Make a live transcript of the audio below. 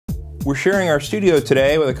We're sharing our studio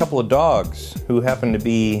today with a couple of dogs who happen to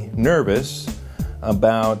be nervous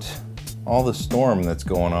about all the storm that's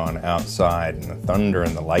going on outside and the thunder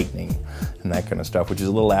and the lightning and that kind of stuff, which is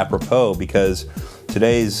a little apropos because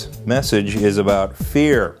today's message is about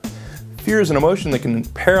fear. Fear is an emotion that can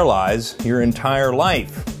paralyze your entire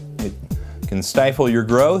life. It can stifle your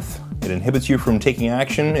growth, it inhibits you from taking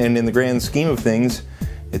action, and in the grand scheme of things,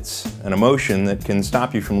 it's an emotion that can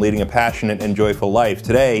stop you from leading a passionate and joyful life.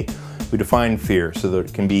 Today, we define fear so that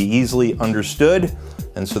it can be easily understood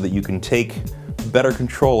and so that you can take better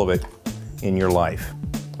control of it in your life.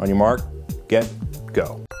 On your mark, get,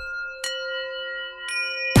 go.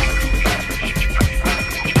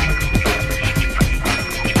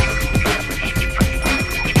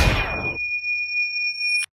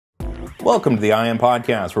 Welcome to the I Am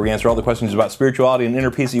Podcast, where we answer all the questions about spirituality and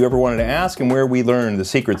inner peace that you ever wanted to ask, and where we learn the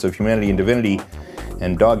secrets of humanity and divinity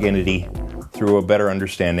and doginity through a better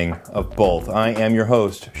understanding of both. I am your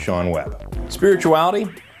host, Sean Webb. Spirituality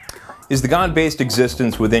is the God-based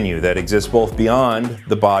existence within you that exists both beyond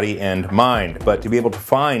the body and mind. But to be able to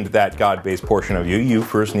find that God-based portion of you, you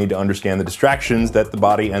first need to understand the distractions that the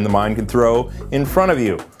body and the mind can throw in front of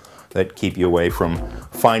you that keep you away from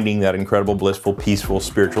finding that incredible, blissful, peaceful,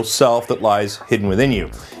 spiritual self that lies hidden within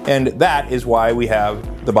you. And that is why we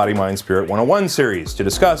have the Body, Mind, Spirit 101 series, to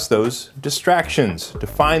discuss those distractions, to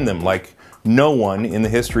find them like no one in the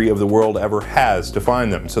history of the world ever has to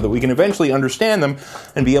find them, so that we can eventually understand them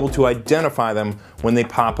and be able to identify them when they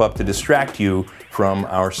pop up to distract you from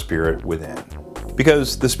our spirit within.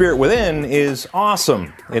 Because the spirit within is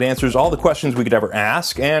awesome. It answers all the questions we could ever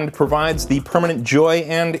ask and provides the permanent joy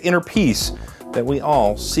and inner peace that we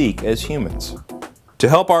all seek as humans. To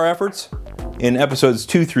help our efforts, in episodes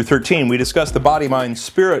 2 through 13, we discussed the body, mind,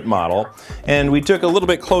 spirit model, and we took a little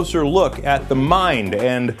bit closer look at the mind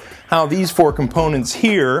and how these four components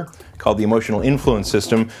here, called the emotional influence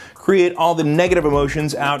system, create all the negative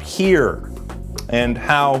emotions out here, and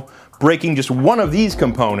how breaking just one of these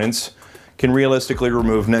components can realistically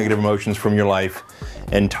remove negative emotions from your life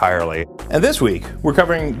entirely. And this week, we're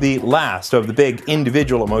covering the last of the big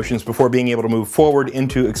individual emotions before being able to move forward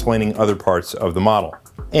into explaining other parts of the model.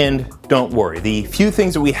 And don't worry, the few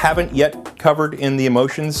things that we haven't yet covered in the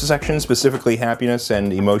emotions section, specifically happiness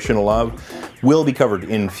and emotional love, will be covered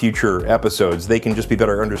in future episodes. They can just be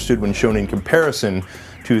better understood when shown in comparison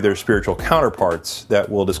to their spiritual counterparts that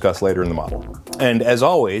we'll discuss later in the model. And as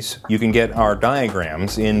always, you can get our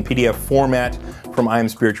diagrams in PDF format from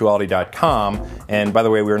IamSpirituality.com. And by the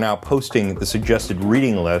way, we are now posting the suggested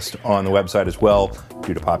reading list on the website as well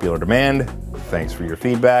due to popular demand. Thanks for your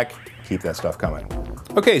feedback. Keep that stuff coming.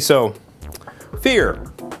 Okay, so fear.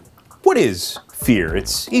 What is fear?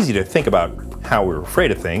 It's easy to think about how we're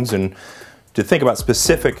afraid of things and to think about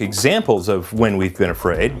specific examples of when we've been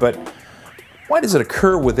afraid, but why does it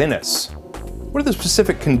occur within us? What are the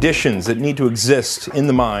specific conditions that need to exist in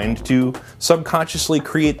the mind to subconsciously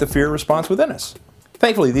create the fear response within us?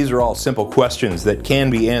 Thankfully, these are all simple questions that can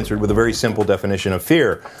be answered with a very simple definition of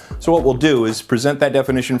fear. So what we'll do is present that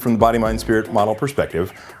definition from the body, mind, spirit model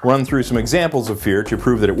perspective, run through some examples of fear to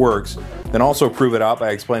prove that it works, then also prove it out by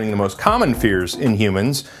explaining the most common fears in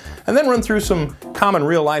humans, and then run through some common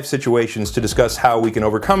real-life situations to discuss how we can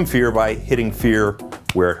overcome fear by hitting fear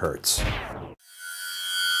where it hurts.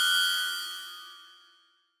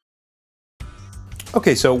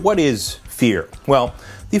 Okay, so what is fear? Well,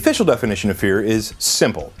 the official definition of fear is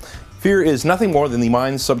simple. Fear is nothing more than the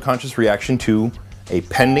mind's subconscious reaction to a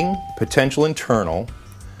pending, potential internal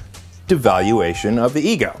devaluation of the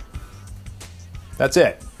ego. That's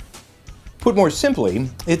it. Put more simply,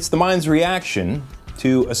 it's the mind's reaction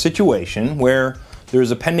to a situation where there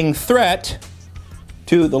is a pending threat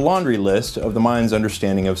to the laundry list of the mind's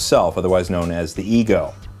understanding of self, otherwise known as the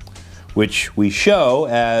ego, which we show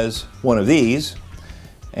as one of these.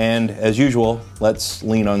 And as usual, let's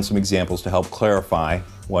lean on some examples to help clarify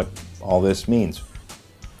what all this means.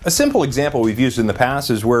 A simple example we've used in the past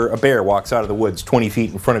is where a bear walks out of the woods 20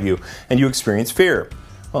 feet in front of you and you experience fear.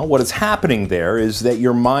 Well, what is happening there is that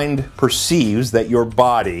your mind perceives that your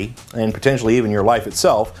body, and potentially even your life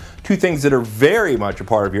itself, two things that are very much a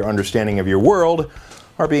part of your understanding of your world,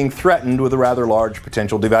 are being threatened with a rather large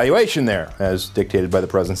potential devaluation there, as dictated by the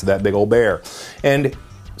presence of that big old bear. And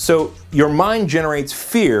so your mind generates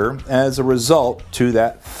fear as a result to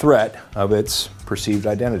that threat of its perceived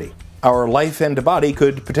identity. Our life and body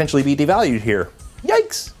could potentially be devalued here.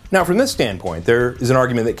 Yikes! Now, from this standpoint, there is an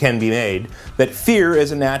argument that can be made that fear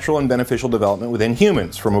is a natural and beneficial development within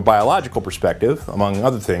humans. From a biological perspective, among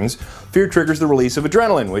other things, fear triggers the release of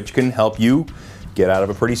adrenaline, which can help you get out of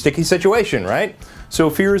a pretty sticky situation, right? So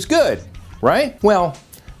fear is good, right? Well,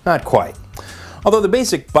 Not quite. Although the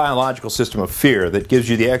basic biological system of fear that gives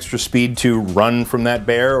you the extra speed to run from that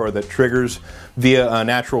bear, or that triggers via a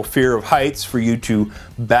natural fear of heights for you to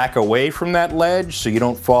back away from that ledge so you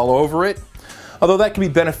don't fall over it, although that can be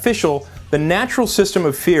beneficial, the natural system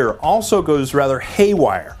of fear also goes rather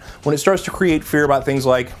haywire when it starts to create fear about things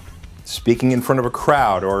like speaking in front of a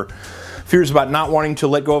crowd, or fears about not wanting to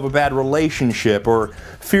let go of a bad relationship, or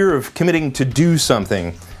fear of committing to do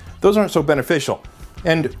something. Those aren't so beneficial.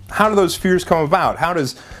 And how do those fears come about? How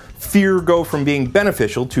does fear go from being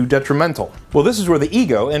beneficial to detrimental? Well, this is where the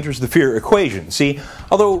ego enters the fear equation. See,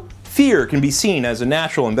 although fear can be seen as a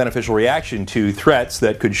natural and beneficial reaction to threats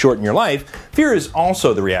that could shorten your life, fear is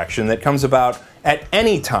also the reaction that comes about at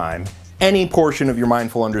any time any portion of your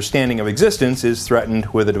mindful understanding of existence is threatened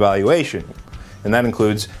with a devaluation. And that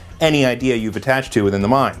includes any idea you've attached to within the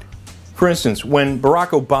mind. For instance, when Barack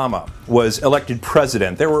Obama was elected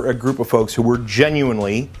president, there were a group of folks who were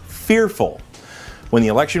genuinely fearful. When the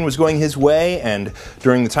election was going his way, and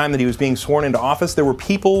during the time that he was being sworn into office, there were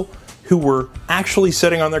people who were actually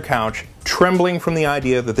sitting on their couch, trembling from the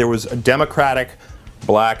idea that there was a Democratic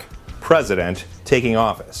black president taking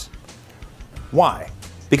office. Why?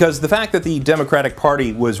 Because the fact that the Democratic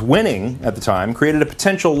Party was winning at the time created a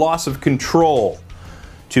potential loss of control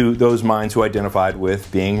to those minds who identified with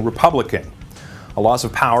being Republican. A loss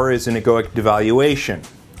of power is an egoic devaluation.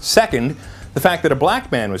 Second, the fact that a black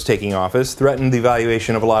man was taking office threatened the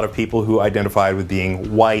valuation of a lot of people who identified with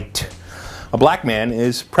being white. A black man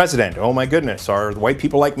is president. Oh my goodness, are white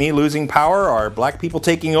people like me losing power? Are black people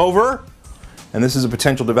taking over? And this is a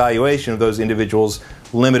potential devaluation of those individuals'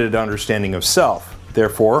 limited understanding of self.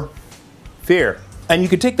 Therefore, fear. And you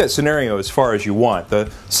could take that scenario as far as you want. The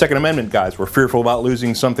Second Amendment guys were fearful about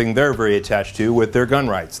losing something they're very attached to with their gun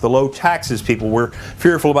rights. The low taxes people were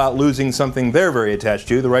fearful about losing something they're very attached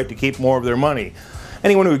to, the right to keep more of their money.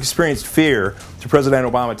 Anyone who experienced fear to President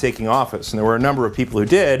Obama taking office, and there were a number of people who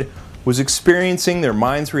did, was experiencing their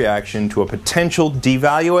mind's reaction to a potential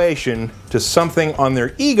devaluation to something on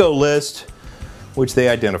their ego list which they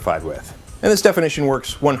identified with. And this definition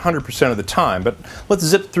works 100% of the time, but let's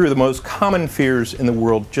zip through the most common fears in the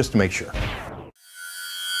world just to make sure.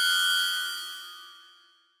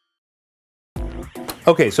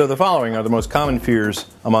 Okay, so the following are the most common fears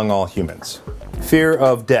among all humans. Fear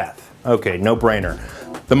of death. Okay, no brainer.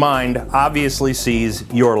 The mind obviously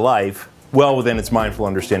sees your life well within its mindful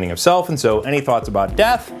understanding of self, and so any thoughts about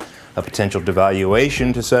death, a potential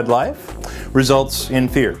devaluation to said life, results in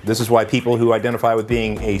fear. This is why people who identify with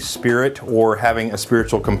being a spirit or having a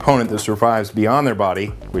spiritual component that survives beyond their body,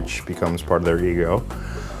 which becomes part of their ego,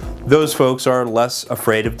 those folks are less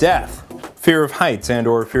afraid of death. Fear of heights and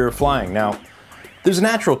or fear of flying. Now, there's a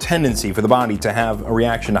natural tendency for the body to have a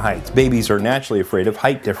reaction to heights. Babies are naturally afraid of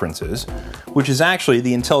height differences, which is actually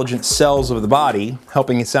the intelligent cells of the body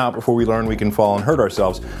helping us out before we learn we can fall and hurt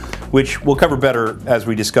ourselves, which we'll cover better as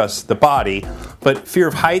we discuss the body. But fear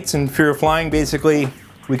of heights and fear of flying, basically,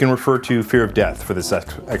 we can refer to fear of death for this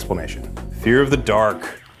explanation. Fear of the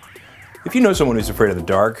dark. If you know someone who's afraid of the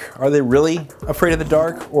dark, are they really afraid of the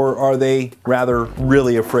dark, or are they rather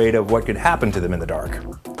really afraid of what could happen to them in the dark?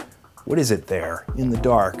 What is it there in the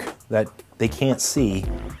dark that they can't see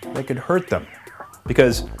that could hurt them?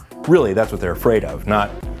 Because really that's what they're afraid of, not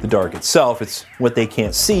the dark itself. It's what they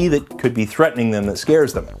can't see that could be threatening them that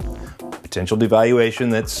scares them. Potential devaluation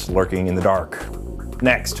that's lurking in the dark.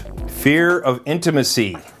 Next, fear of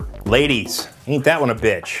intimacy. Ladies, ain't that one a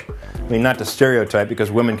bitch? I mean, not to stereotype, because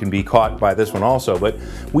women can be caught by this one also, but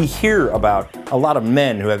we hear about a lot of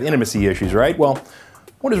men who have intimacy issues, right? Well,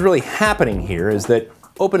 what is really happening here is that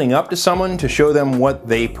opening up to someone to show them what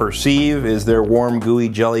they perceive is their warm, gooey,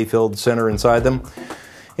 jelly-filled center inside them,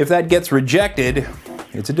 if that gets rejected,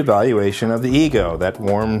 it's a devaluation of the ego, that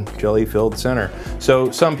warm, jelly-filled center.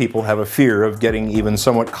 So some people have a fear of getting even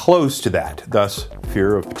somewhat close to that. Thus,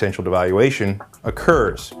 fear of potential devaluation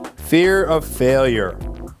occurs. Fear of failure.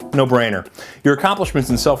 No brainer. Your accomplishments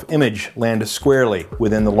and self-image land squarely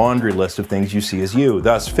within the laundry list of things you see as you.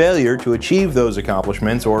 Thus, failure to achieve those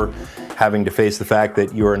accomplishments, or having to face the fact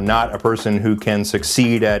that you are not a person who can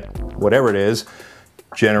succeed at whatever it is,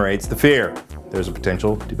 generates the fear. There's a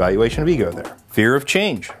potential devaluation of ego there. Fear of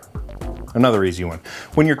change. Another easy one.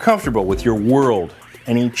 When you're comfortable with your world,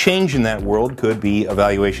 any change in that world could be a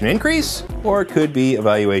valuation increase, or it could be a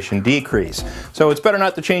valuation decrease. So it's better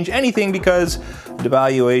not to change anything, because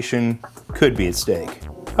devaluation could be at stake.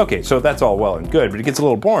 Okay, so that's all well and good, but it gets a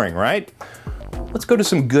little boring, right? Let's go to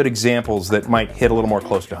some good examples that might hit a little more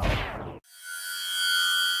close to home.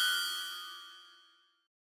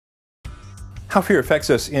 How fear affects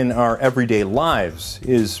us in our everyday lives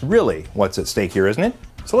is really what's at stake here, isn't it?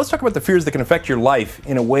 So let's talk about the fears that can affect your life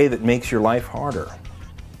in a way that makes your life harder.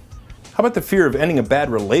 How about the fear of ending a bad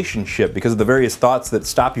relationship because of the various thoughts that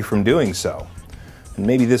stop you from doing so? And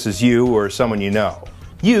maybe this is you or someone you know.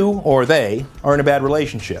 You, or they, are in a bad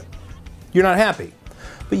relationship. You're not happy,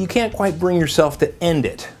 but you can't quite bring yourself to end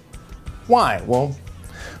it. Why? Well,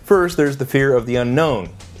 first there's the fear of the unknown.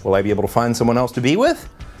 Will I be able to find someone else to be with?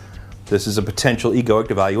 This is a potential egoic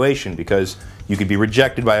devaluation because you could be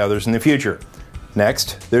rejected by others in the future.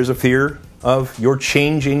 Next, there's a fear of your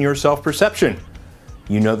change in your self-perception.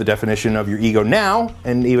 You know the definition of your ego now,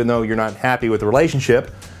 and even though you're not happy with the relationship,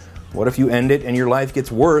 what if you end it and your life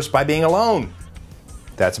gets worse by being alone?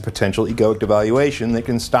 That's a potential egoic devaluation that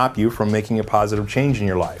can stop you from making a positive change in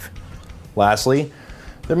your life. Lastly,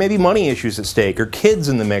 there may be money issues at stake, or kids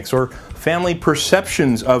in the mix, or family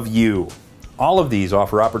perceptions of you. All of these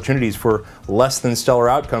offer opportunities for less than stellar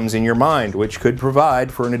outcomes in your mind, which could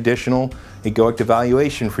provide for an additional egoic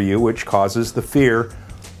devaluation for you, which causes the fear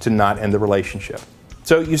to not end the relationship.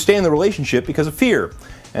 So you stay in the relationship because of fear,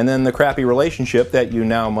 and then the crappy relationship that you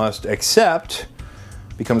now must accept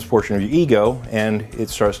becomes a portion of your ego, and it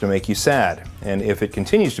starts to make you sad. And if it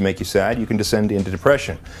continues to make you sad, you can descend into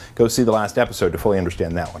depression. Go see the last episode to fully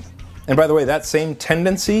understand that one. And by the way, that same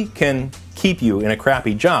tendency can keep you in a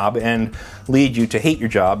crappy job and lead you to hate your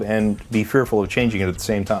job and be fearful of changing it at the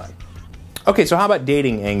same time. Okay, so how about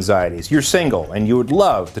dating anxieties? You're single and you would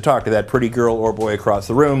love to talk to that pretty girl or boy across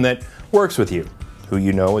the room that works with you, who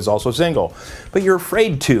you know is also single, but you're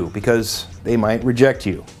afraid to because they might reject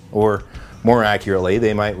you, or more accurately,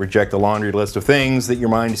 they might reject the laundry list of things that your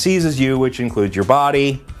mind sees as you, which includes your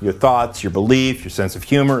body, your thoughts, your beliefs, your sense of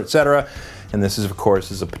humor, etc. And this is, of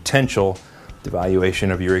course, a potential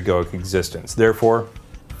devaluation of your egoic existence. Therefore,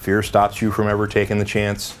 fear stops you from ever taking the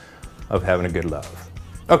chance of having a good love.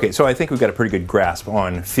 Okay, so I think we've got a pretty good grasp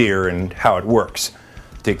on fear and how it works.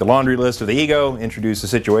 Take the laundry list of the ego, introduce a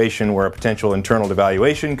situation where a potential internal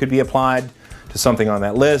devaluation could be applied to something on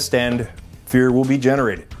that list, and fear will be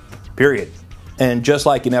generated. Period. And just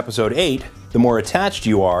like in episode 8, the more attached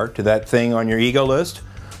you are to that thing on your ego list,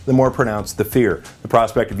 the more pronounced the fear. The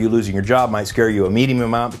prospect of you losing your job might scare you a medium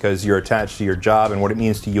amount because you're attached to your job and what it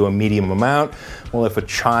means to you a medium amount. Well, if a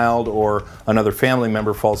child or another family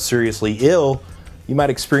member falls seriously ill, you might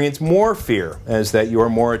experience more fear, as that you are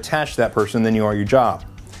more attached to that person than you are your job.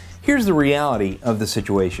 Here's the reality of the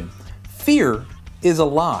situation. Fear is a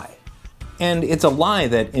lie. And it's a lie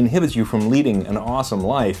that inhibits you from leading an awesome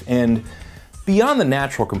life. And beyond the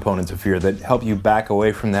natural components of fear that help you back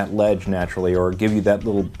away from that ledge naturally, or give you that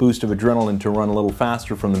little boost of adrenaline to run a little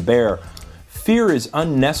faster from the bear, fear is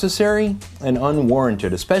unnecessary and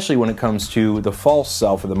unwarranted, especially when it comes to the false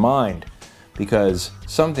self of the mind, because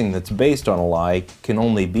something that's based on a lie can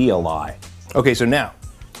only be a lie. Okay, so now,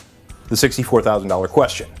 the $64,000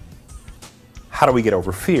 question. How do we get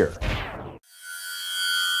over fear?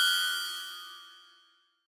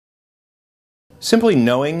 Simply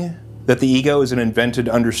knowing that the ego is an invented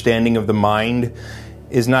understanding of the mind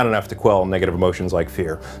is not enough to quell negative emotions like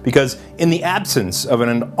fear. Because in the absence of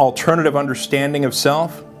an alternative understanding of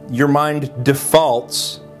self, your mind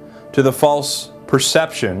defaults to the false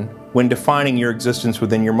perception when defining your existence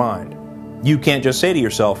within your mind. You can't just say to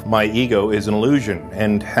yourself, my ego is an illusion,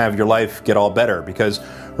 and have your life get all better, because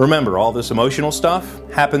remember, all this emotional stuff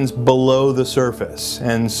happens below the surface.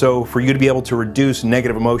 And so for you to be able to reduce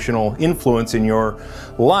negative emotional influence in your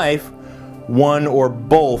life, one or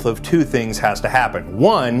both of two things has to happen.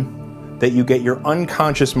 One, that you get your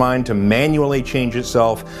unconscious mind to manually change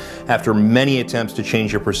itself after many attempts to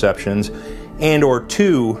change your perceptions, and or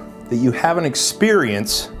two, that you have an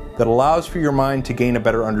experience that allows for your mind to gain a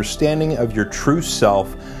better understanding of your true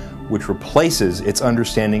self, which replaces its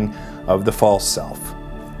understanding of the false self.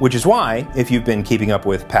 Which is why, if you've been keeping up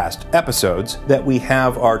with past episodes, that we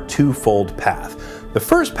have our twofold path. The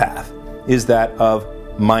first path is that of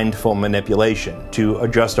mindful manipulation to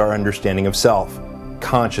adjust our understanding of self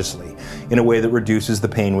consciously in a way that reduces the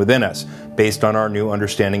pain within us based on our new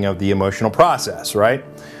understanding of the emotional process, right?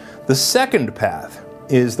 The second path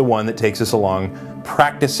is the one that takes us along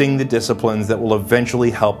practicing the disciplines that will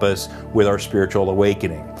eventually help us with our spiritual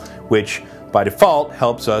awakening, which by default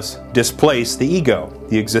helps us displace the ego,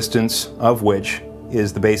 the existence of which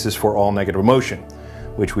is the basis for all negative emotion,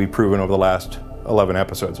 which we've proven over the last 11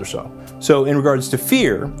 episodes or so. So in regards to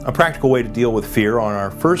fear, a practical way to deal with fear on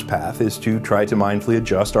our first path is to try to mindfully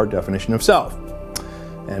adjust our definition of self.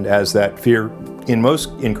 And as that fear in most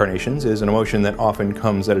incarnations is an emotion that often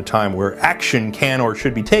comes at a time where action can or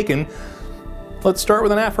should be taken, let's start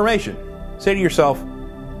with an affirmation. Say to yourself,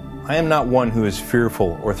 I am not one who is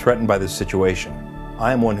fearful or threatened by this situation.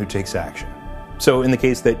 I am one who takes action. So in the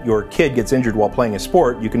case that your kid gets injured while playing a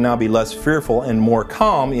sport, you can now be less fearful and more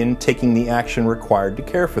calm in taking the action required to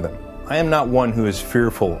care for them. I am not one who is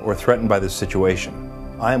fearful or threatened by this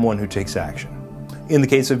situation. I am one who takes action. In the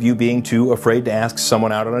case of you being too afraid to ask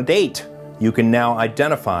someone out on a date, you can now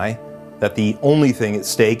identify that the only thing at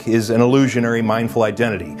stake is an illusionary mindful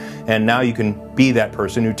identity. And now you can be that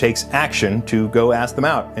person who takes action to go ask them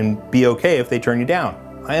out and be okay if they turn you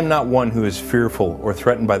down. I am not one who is fearful or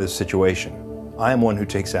threatened by this situation. I am one who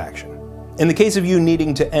takes action. In the case of you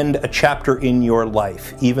needing to end a chapter in your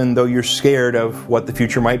life, even though you're scared of what the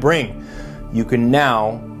future might bring, you can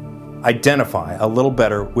now identify a little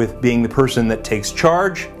better with being the person that takes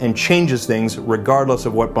charge and changes things regardless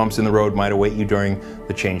of what bumps in the road might await you during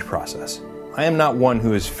the change process. I am not one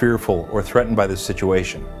who is fearful or threatened by this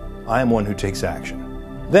situation. I am one who takes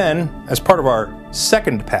action. Then, as part of our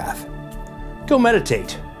second path, go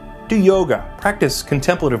meditate. Do yoga, practice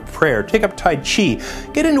contemplative prayer, take up Tai Chi,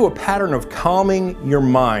 get into a pattern of calming your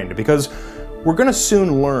mind, because we're going to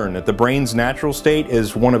soon learn that the brain's natural state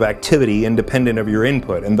is one of activity independent of your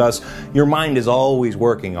input, and thus your mind is always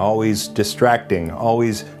working, always distracting,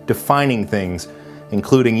 always defining things,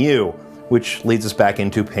 including you, which leads us back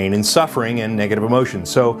into pain and suffering and negative emotions.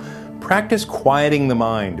 So practice quieting the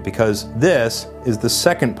mind, because this is the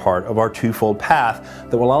second part of our twofold path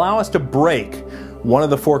that will allow us to break one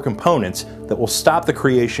of the four components that will stop the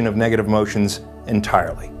creation of negative emotions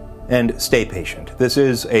entirely. And stay patient. This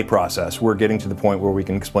is a process. We're getting to the point where we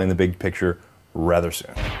can explain the big picture rather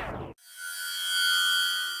soon.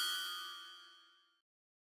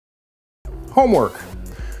 Homework.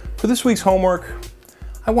 For this week's homework,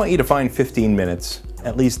 I want you to find 15 minutes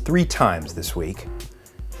at least 3 times this week,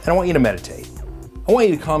 and I want you to meditate. I want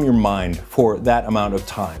you to calm your mind for that amount of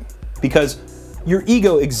time, because your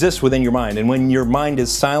ego exists within your mind, and when your mind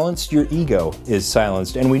is silenced, your ego is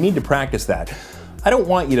silenced, and we need to practice that. I don't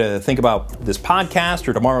want you to think about this podcast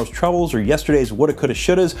or tomorrow's troubles or yesterday's woulda, coulda,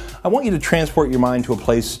 shouldas. I want you to transport your mind to a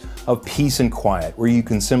place of peace and quiet where you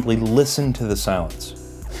can simply listen to the silence.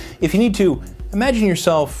 If you need to, imagine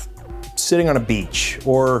yourself sitting on a beach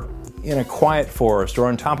or in a quiet forest or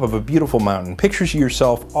on top of a beautiful mountain. Picture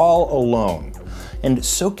yourself all alone and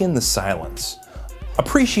soak in the silence.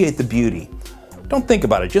 Appreciate the beauty. Don't think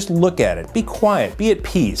about it, just look at it. Be quiet, be at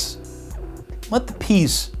peace. Let the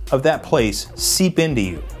peace of that place seep into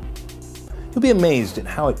you. You'll be amazed at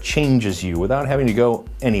how it changes you without having to go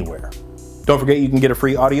anywhere. Don't forget you can get a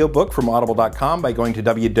free audiobook from audible.com by going to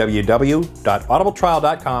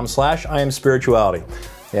www.audibletrial.com/IamSpirituality.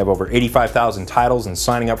 They have over 85,000 titles, and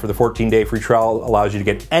signing up for the 14-day free trial allows you to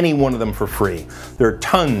get any one of them for free. There are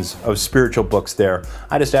tons of spiritual books there.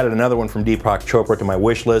 I just added another one from Deepak Chopra to my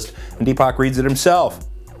wish list, and Deepak reads it himself.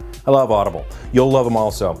 I love Audible. You'll love them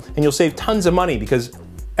also. And you'll save tons of money, because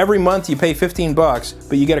every month you pay $15,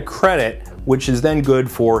 but you get a credit, which is then good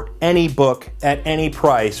for any book at any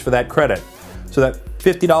price for that credit. So that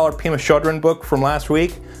 $50 Pema Chodron book from last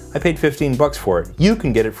week, I paid $15 for it. You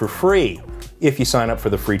can get it for free if you sign up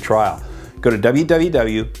for the free trial. Go to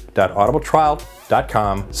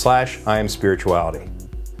www.audibletrial.com/IamSpirituality.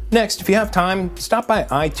 Next, if you have time, stop by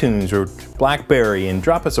iTunes or BlackBerry and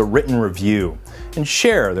drop us a written review and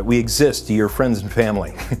share that we exist to your friends and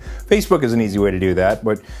family. Facebook is an easy way to do that,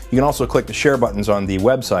 but you can also click the share buttons on the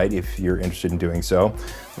website if you're interested in doing so.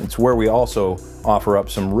 It's where we also offer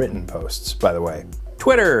up some written posts, by the way.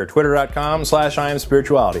 Twitter,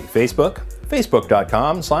 twitter.com/IamSpirituality. Facebook,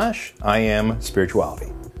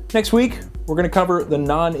 facebook.com/IamSpirituality. Next week, we're going to cover the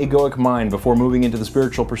non-egoic mind before moving into the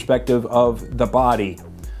spiritual perspective of the body.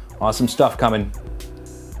 Awesome stuff coming.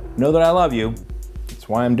 Know that I love you. That's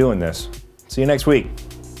why I'm doing this. See you next week.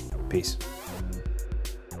 Peace.